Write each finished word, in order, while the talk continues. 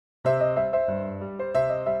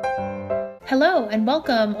Hello and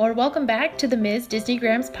welcome back to the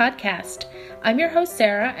MsDisneygrams podcast. I'm your host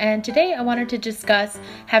Sarah, and today I wanted to discuss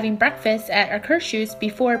having breakfast at Akershus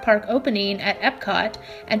before park opening at Epcot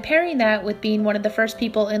and pairing that with being one of the first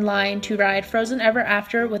people in line to ride Frozen Ever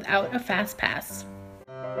After without a fast pass.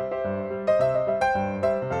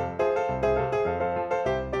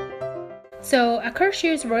 So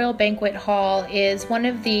Akershus Royal Banquet Hall is one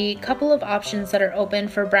of the couple of options that are open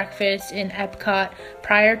for breakfast in Epcot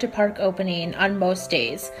prior to park opening on most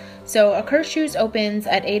days. So Akershus opens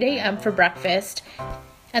at 8 a.m. for breakfast,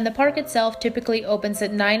 and the park itself typically opens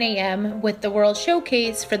at 9 a.m. with the World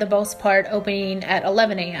Showcase for the most part opening at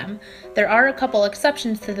 11 a.m. There are a couple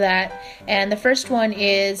exceptions to that, and the first one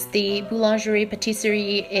is the Boulangerie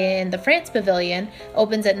Patisserie in the France Pavilion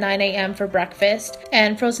opens at 9 a.m. for breakfast,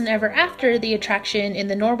 and Frozen Ever After, the attraction in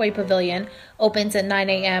the Norway Pavilion, opens at 9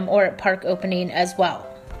 a.m. or at park opening as well.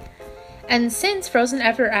 And since Frozen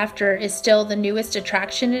Ever After is still the newest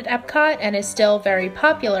attraction at Epcot and is still very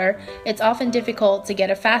popular, it's often difficult to get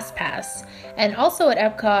a fast pass. And also at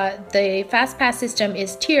Epcot, the fast pass system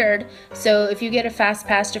is tiered, so if you get a fast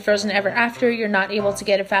pass to Frozen Ever After, you're not able to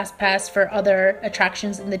get a fast pass for other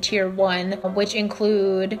attractions in the Tier 1, which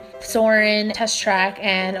include Soarin', Test Track,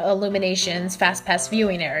 and Illumination's fast pass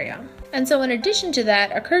viewing area. And so in addition to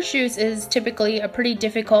that, Akershus is typically a pretty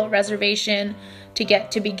difficult reservation to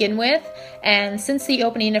get to begin with, and since the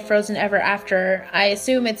opening of Frozen Ever After, I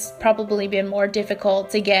assume it's probably been more difficult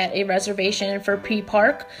to get a reservation for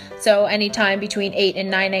pre-park, so anytime between 8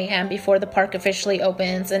 and 9 a.m. before the park officially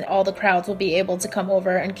opens, and all the crowds will be able to come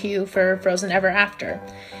over and queue for Frozen Ever After.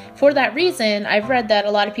 For that reason, I've read that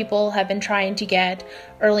a lot of people have been trying to get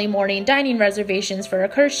early morning dining reservations for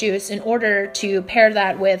Akershus in order to pair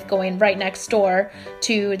that with going right next door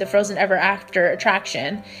to the Frozen Ever After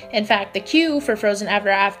attraction. In fact, the queue for Frozen Ever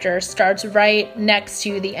After starts right next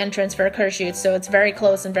to the entrance for Akershus, so it's very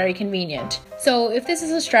close and very convenient. So if this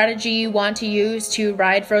is a strategy you want to use to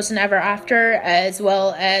ride Frozen Ever After as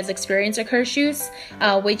well as experience Akershus,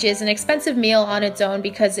 which is an expensive meal on its own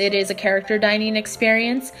because it is a character dining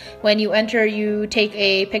experience. When you enter, you take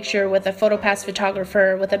a picture with a PhotoPass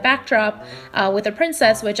photographer with a backdrop with a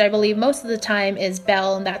princess, which I believe most of the time is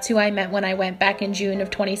Belle, and that's who I met when I went back in June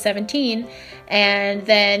of 2017. And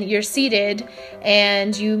then you're seated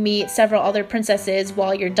and you meet several other princesses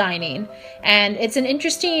while you're dining. And it's an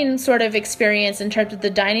interesting sort of experience in terms of the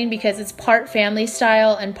dining because it's part family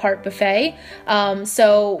style and part buffet.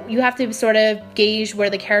 So you have to sort of gauge where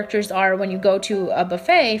the characters are when you go to a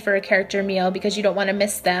buffet for a character meal because you don't want to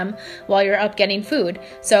miss them while you're up getting food.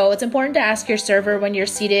 So it's important to ask your server when you're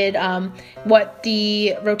seated what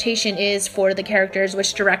the rotation is for the characters,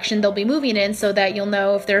 which direction they'll be moving in, so that you'll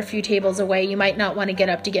know if they're a few tables away, you might not want to get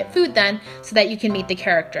up to get food then, so that you can meet the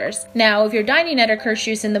characters. Now, if you're dining at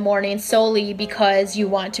Akershus in the morning solely because you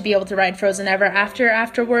want to be able to ride Frozen Ever After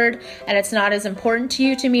afterward, and it's not as important to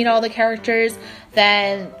you to meet all the characters,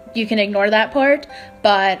 then you can ignore that part.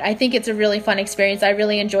 But I think it's a really fun experience. I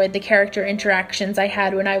really enjoyed the character interactions I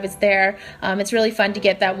had when I was there. It's really fun to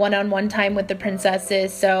get that one-on-one time with the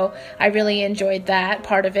princesses, so I really enjoyed that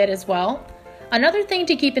part of it as well. Another thing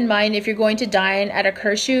to keep in mind if you're going to dine at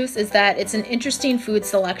Akershus is that it's an interesting food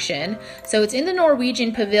selection. So it's in the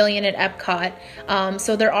Norwegian Pavilion at Epcot.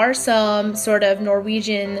 So there are some sort of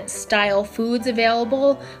Norwegian style foods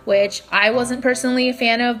available, which I wasn't personally a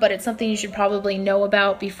fan of, but it's something you should probably know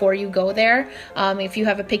about before you go there. If you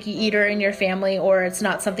have a picky eater in your family or it's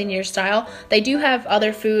not something your style, they do have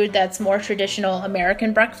other food that's more traditional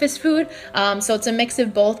American breakfast food. So it's a mix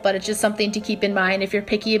of both, but it's just something to keep in mind if you're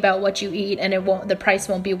picky about what you eat, and the price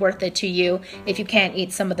won't be worth it to you if you can't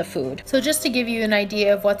eat some of the food. So just to give you an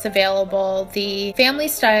idea of what's available, the family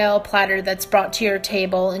style platter that's brought to your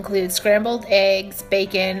table includes scrambled eggs,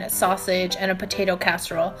 bacon, sausage, and a potato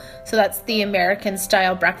casserole. So that's the American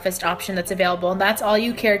style breakfast option that's available, and that's all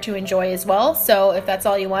you care to enjoy as well. So if that's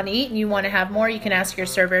all you want to eat and you want to have more, you can ask your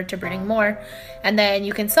server to bring more. And then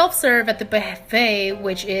you can self-serve at the buffet,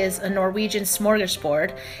 which is a Norwegian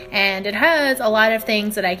smorgasbord, and it has a lot of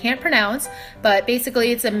things that I can't pronounce, but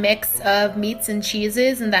basically it's a mix of meats and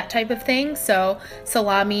cheeses and that type of thing. So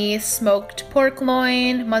salami, smoked pork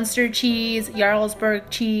loin, Munster cheese, Jarlsberg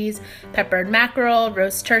cheese, peppered mackerel,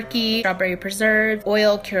 roast turkey, strawberry preserves,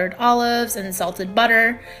 oil cured olives, and salted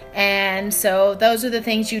butter. And so those are the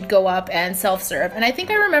things you'd go up and self-serve. And I think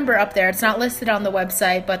I remember up there, it's not listed on the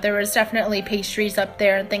website, but there was definitely pastries up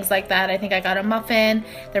there and things like that. I think I got a muffin,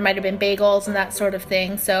 there might have been bagels and that sort of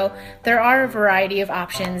thing. So there are a variety of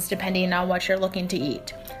options depending on what you're looking to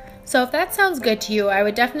eat. So if that sounds good to you, I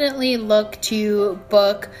would definitely look to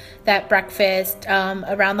book that breakfast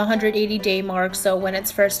around the 180-day mark, so when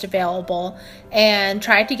it's first available, and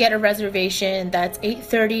try to get a reservation that's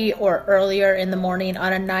 8:30 or earlier in the morning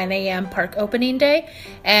on a 9 a.m. park opening day.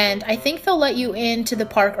 And I think they'll let you into the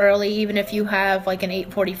park early even if you have like an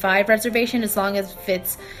 8:45 reservation, as long as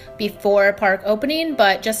it's before park opening.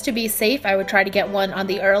 But just to be safe, I would try to get one on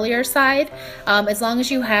the earlier side. As long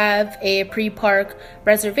as you have a pre-park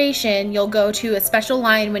reservation, you'll go to a special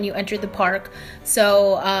line when you enter the park.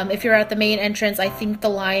 So if you're at the main entrance, I think the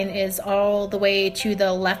line is all the way to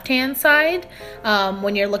the left-hand side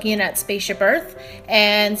when you're looking at Spaceship Earth.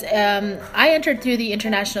 And I entered through the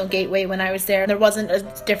International Gateway when I was there. There wasn't a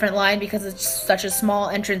different line because it's such a small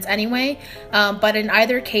entrance anyway. But in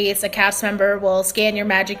either case, a cast member will scan your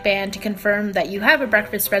magic band to confirm that you have a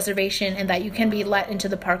breakfast reservation and that you can be let into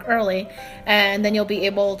the park early. And then you'll be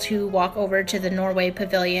able to walk over to the Norway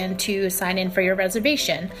Pavilion to sign in for your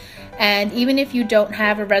reservation. And even if you don't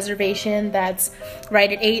have a reservation that's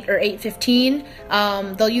right at 8 or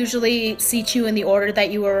 8:15, they'll usually seat you in the order that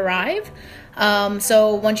you arrive.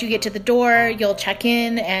 So once you get to the door, you'll check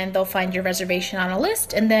in and they'll find your reservation on a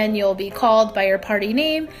list, and then you'll be called by your party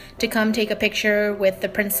name to come take a picture with the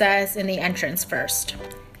princess in the entrance first.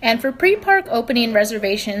 And for pre-park opening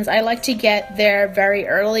reservations, I like to get there very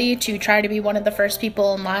early to try to be one of the first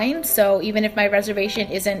people in line. So even if my reservation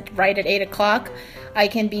isn't right at 8 o'clock, I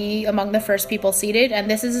can be among the first people seated. And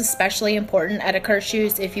this is especially important at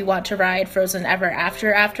Akershus if you want to ride Frozen Ever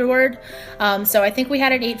After afterward. So I think we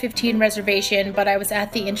had an 8:15 reservation, but I was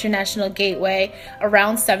at the International Gateway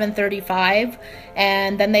around 7:35,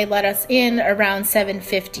 and then they let us in around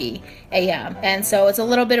 7:50 a.m. And so it's a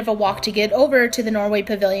little bit of a walk to get over to the Norway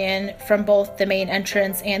Pavilion from both the main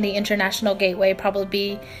entrance and the International Gateway,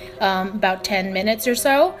 probably about 10 minutes or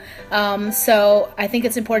so. So I think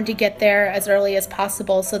it's important to get there as early as possible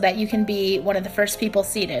so that you can be one of the first people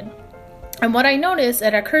seated. And what I noticed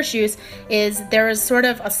at Akershus is there was sort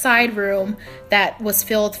of a side room that was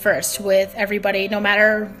filled first with everybody, no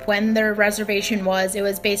matter when their reservation was. It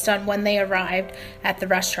was based on when they arrived at the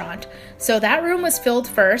restaurant. So that room was filled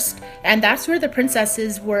first, and that's where the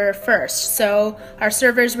princesses were first. So our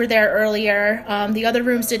servers were there earlier. The other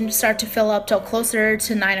rooms didn't start to fill up till closer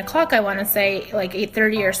to 9 o'clock, I want to say, like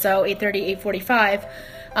 8:30 or so, 8:30, 8:45.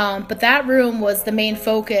 But that room was the main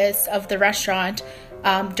focus of the restaurant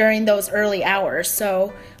during those early hours.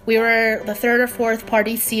 So we were the third or fourth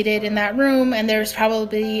party seated in that room, and there's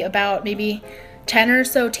probably about maybe 10 or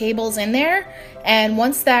so tables in there. And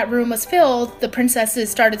once that room was filled, the princesses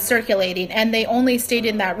started circulating, and they only stayed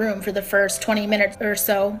in that room for the first 20 minutes or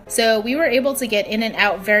so. So we were able to get in and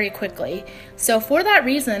out very quickly. So for that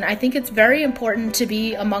reason, I think it's very important to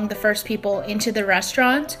be among the first people into the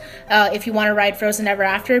restaurant if you want to ride Frozen Ever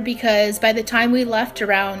After, because by the time we left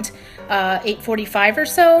around 8:45 or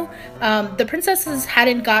so, the princesses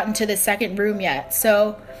hadn't gotten to the second room yet.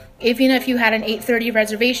 So even if you had an 8:30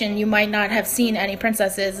 reservation, you might not have seen any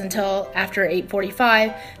princesses until after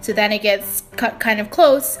 8:45. So then it gets kind of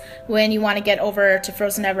close when you want to get over to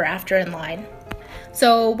Frozen Ever After in line.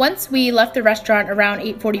 So once we left the restaurant around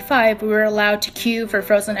 8:45, we were allowed to queue for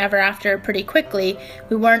Frozen Ever After pretty quickly.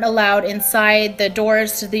 We weren't allowed inside the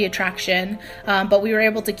doors to the attraction, but we were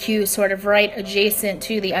able to queue sort of right adjacent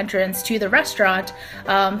to the entrance to the restaurant.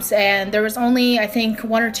 And there was only, I think,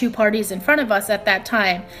 one or two parties in front of us at that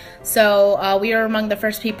time. So we were among the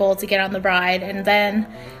first people to get on the ride. And then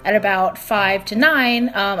at about 5 to 9,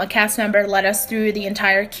 a cast member led us through the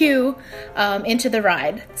entire queue into the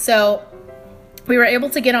ride. So we were able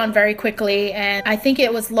to get on very quickly, and I think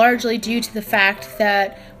it was largely due to the fact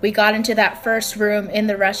that we got into that first room in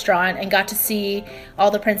the restaurant and got to see all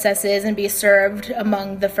the princesses and be served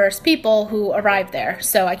among the first people who arrived there.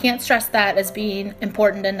 So I can't stress that as being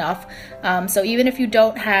important enough. So even if you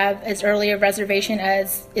don't have as early a reservation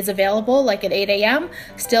as is available, like at 8 a.m.,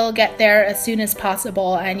 still get there as soon as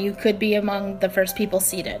possible, and you could be among the first people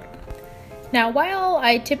seated. Now, while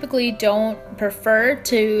I typically don't prefer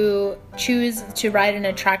to choose to ride an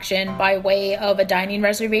attraction by way of a dining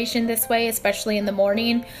reservation this way, especially in the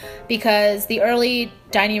morning, because the early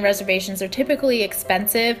dining reservations are typically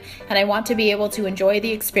expensive, and I want to be able to enjoy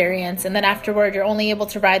the experience. And then afterward, you're only able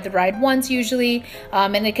to ride the ride once usually,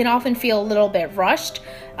 and it can often feel a little bit rushed.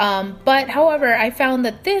 But however, I found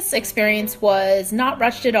that this experience was not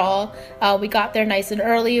rushed at all. We got there nice and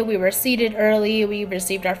early. We were seated early. We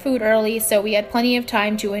received our food early, so we had plenty of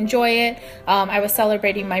time to enjoy it. I was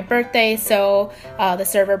celebrating my birthday, so the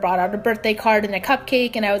server brought out a birthday card and a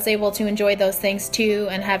cupcake, and I was able to enjoy those things too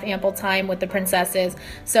and have ample time with the princesses.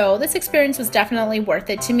 So this experience was definitely worth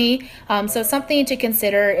it to me. So something to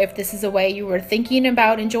consider if this is a way you were thinking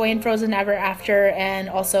about enjoying Frozen Ever After, and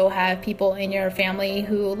also have people in your family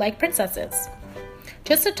who like princesses.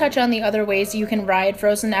 Just to touch on the other ways you can ride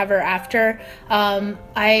Frozen Ever After,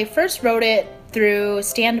 I first rode it through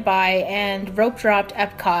Standby and rope dropped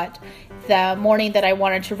Epcot the morning that I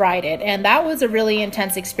wanted to ride it, and that was a really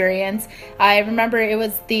intense experience. I remember it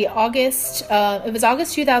was August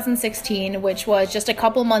 2016, which was just a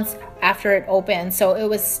couple months after it opened, so it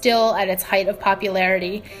was still at its height of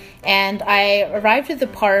popularity, and I arrived at the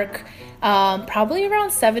park probably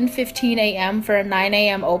around 7:15 a.m. for a 9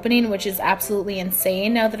 a.m. opening, which is absolutely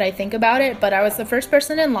insane now that I think about it, but I was the first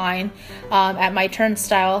person in line at my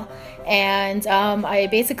turnstile, and I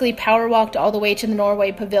basically power walked all the way to the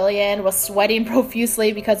Norway Pavilion, was sweating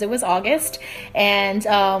profusely because it was August, and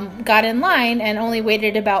got in line and only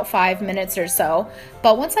waited about 5 minutes or so.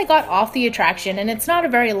 But once I got off the attraction, and it's not a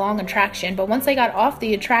very long attraction, but once I got off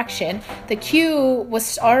the attraction, the queue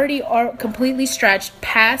was already completely stretched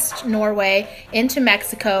past Norway into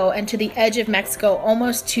Mexico and to the edge of Mexico,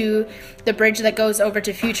 almost to the bridge that goes over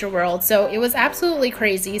to Future World. So it was absolutely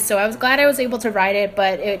crazy. So I was glad I was able to ride it,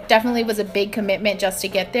 but it definitely was a big commitment just to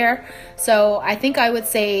get there. So I think I would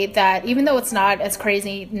say that even though it's not as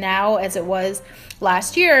crazy now as it was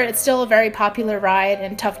last year, it's still a very popular ride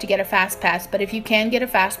and tough to get a fast pass. But if you can get a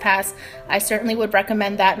fast pass, I certainly would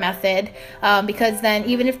recommend that method, because then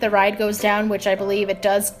even if the ride goes down, which I believe it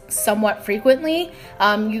does somewhat frequently,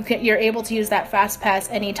 you're able to use that fast pass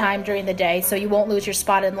anytime during the day, so you won't lose your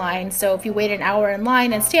spot in line. So if you wait an hour in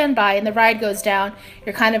line and stand by and the ride goes down,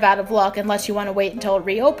 you're kind of out of luck unless you want to wait until it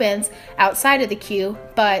reopens outside of the queue.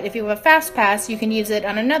 But if you have a fast pass, you can use it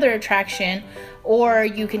on another attraction, or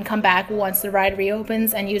you can come back once the ride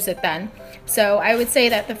reopens and use it then. So I would say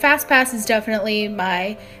that the Fast Pass is definitely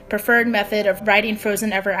my preferred method of riding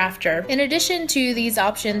Frozen Ever After. In addition to these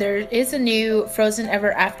options, there is a new Frozen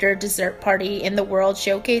Ever After dessert party in the World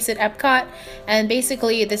Showcase at Epcot, and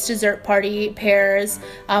basically this dessert party pairs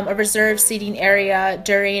a reserved seating area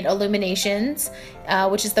during Illuminations,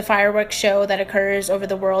 which is the fireworks show that occurs over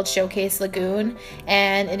the World Showcase Lagoon,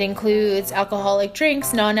 and it includes alcoholic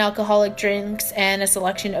drinks, non-alcoholic drinks, and a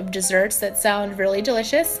selection of desserts that sound really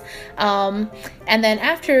delicious. And then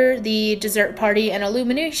after the dessert party and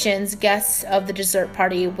Illuminations, guests of the dessert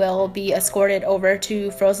party will be escorted over to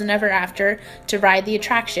Frozen Ever After to ride the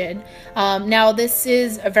attraction. Now this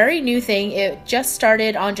is a very new thing. It just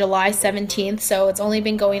started on July 17th, so it's only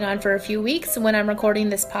been going on for a few weeks when I'm recording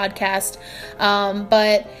this podcast.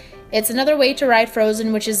 But it's another way to ride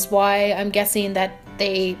Frozen, which is why I'm guessing that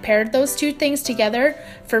they paired those two things together.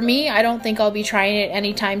 For me, I don't think I'll be trying it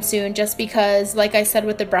anytime soon, just because, like I said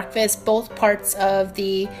with the breakfast, both parts of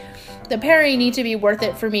the pairing need to be worth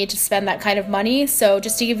it for me to spend that kind of money. So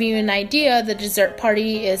just to give you an idea, the dessert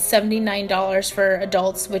party is $79 for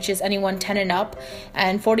adults, which is anyone 10 and up,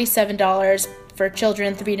 and $47 for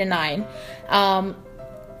children 3 to 9.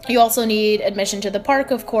 You also need admission to the park,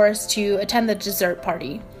 of course, to attend the dessert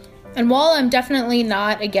party. And while I'm definitely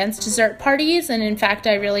not against dessert parties, and in fact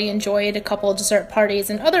I really enjoyed a couple of dessert parties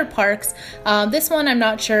in other parks, this one I'm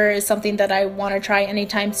not sure is something that I want to try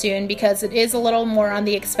anytime soon, because it is a little more on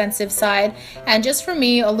the expensive side. And just for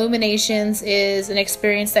me, Illuminations is an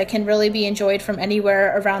experience that can really be enjoyed from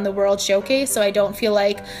anywhere around the World Showcase, so I don't feel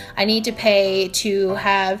like I need to pay to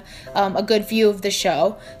have a good view of the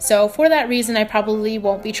show. So for that reason, I probably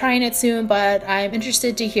won't be trying it soon, but I'm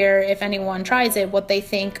interested to hear if anyone tries it, what they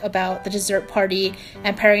think about the dessert party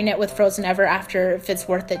and pairing it with Frozen Ever After, if it's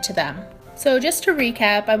worth it to them. So just to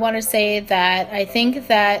recap, I want to say that I think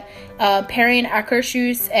that pairing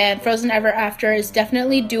Akershus and Frozen Ever After is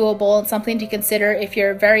definitely doable and something to consider if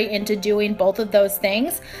you're very into doing both of those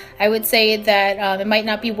things. I would say that it might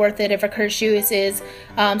not be worth it if Akershus is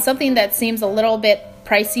something that seems a little bit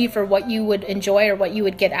pricey for what you would enjoy or what you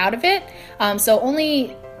would get out of it. So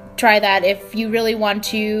only try that if you really want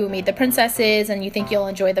to meet the princesses and you think you'll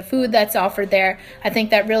enjoy the food that's offered there. I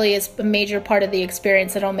think that really is a major part of the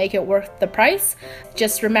experience that'll make it worth the price.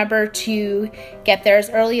 Just remember to get there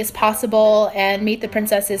as early as possible and meet the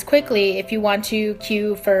princesses quickly if you want to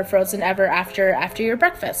queue for Frozen Ever After your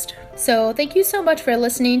breakfast. So thank you so much for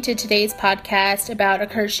listening to today's podcast about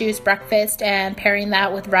Akershus breakfast and pairing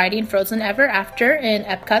that with riding Frozen Ever After in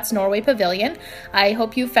Epcot's Norway Pavilion. I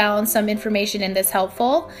hope you found some information in this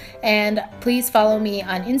helpful, and please follow me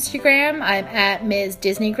on Instagram. I'm at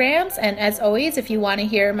MsDisneygrams, and as always, if you want to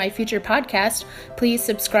hear my future podcast, please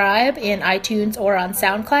subscribe in iTunes or on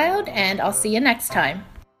SoundCloud, and I'll see you next time.